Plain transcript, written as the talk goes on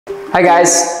Hi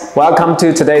guys, welcome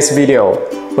to today's video.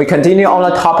 We continue on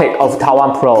the topic of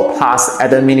Tutorial Pro plus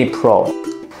ATEM Mini Pro.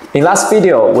 In last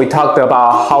video, we talked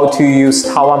about how to use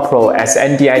Tutorial Pro as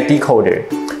NDI decoder.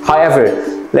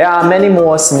 However, there are many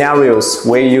more scenarios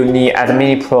where you need ATEM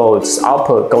Mini Pro's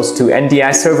output goes to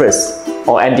NDI servers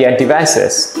or NDI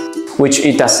devices, which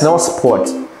it does not support.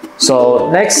 So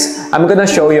next, I'm gonna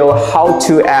show you how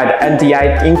to add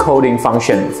NDI encoding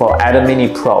function for ATEM Mini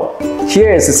Pro.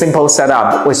 Here is a simple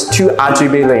setup with two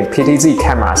RGBlink PTZ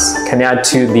cameras connected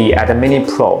to the ATEM Mini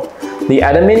Pro. The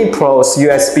ATEM Mini Pro's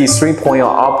USB 3.0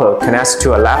 output connects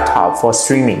to a laptop for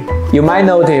streaming. You might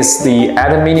notice the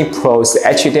ATEM Mini Pro's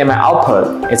HDMI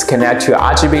output is connected to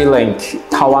RGBlink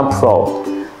Tutorial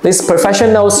Pro. This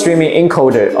professional streaming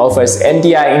encoder offers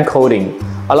NDI encoding,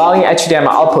 allowing HDMI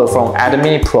output from ATEM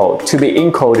Mini Pro to be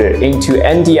encoded into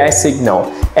NDI signal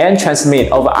and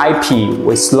transmit over IP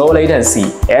with low latency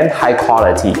and high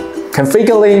quality.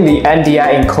 Configuring the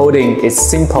NDI encoding is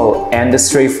simple and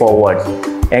straightforward,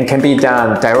 and can be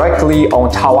done directly on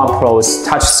Tutorial Pro's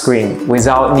touchscreen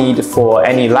without need for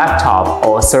any laptop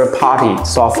or third-party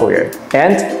software.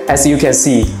 And as you can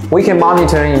see, we can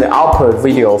monitor the output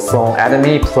video from ATEM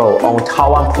Mini Pro on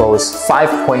Tutorial Pro's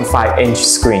 5.5-inch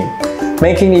screen,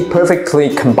 making it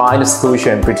perfectly combined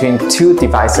solution between two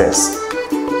devices.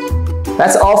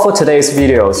 That's all for today's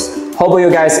videos. Hope you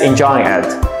guys enjoying it.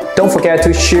 Don't forget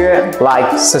to share,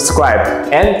 like,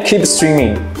 subscribe, and keep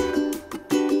streaming.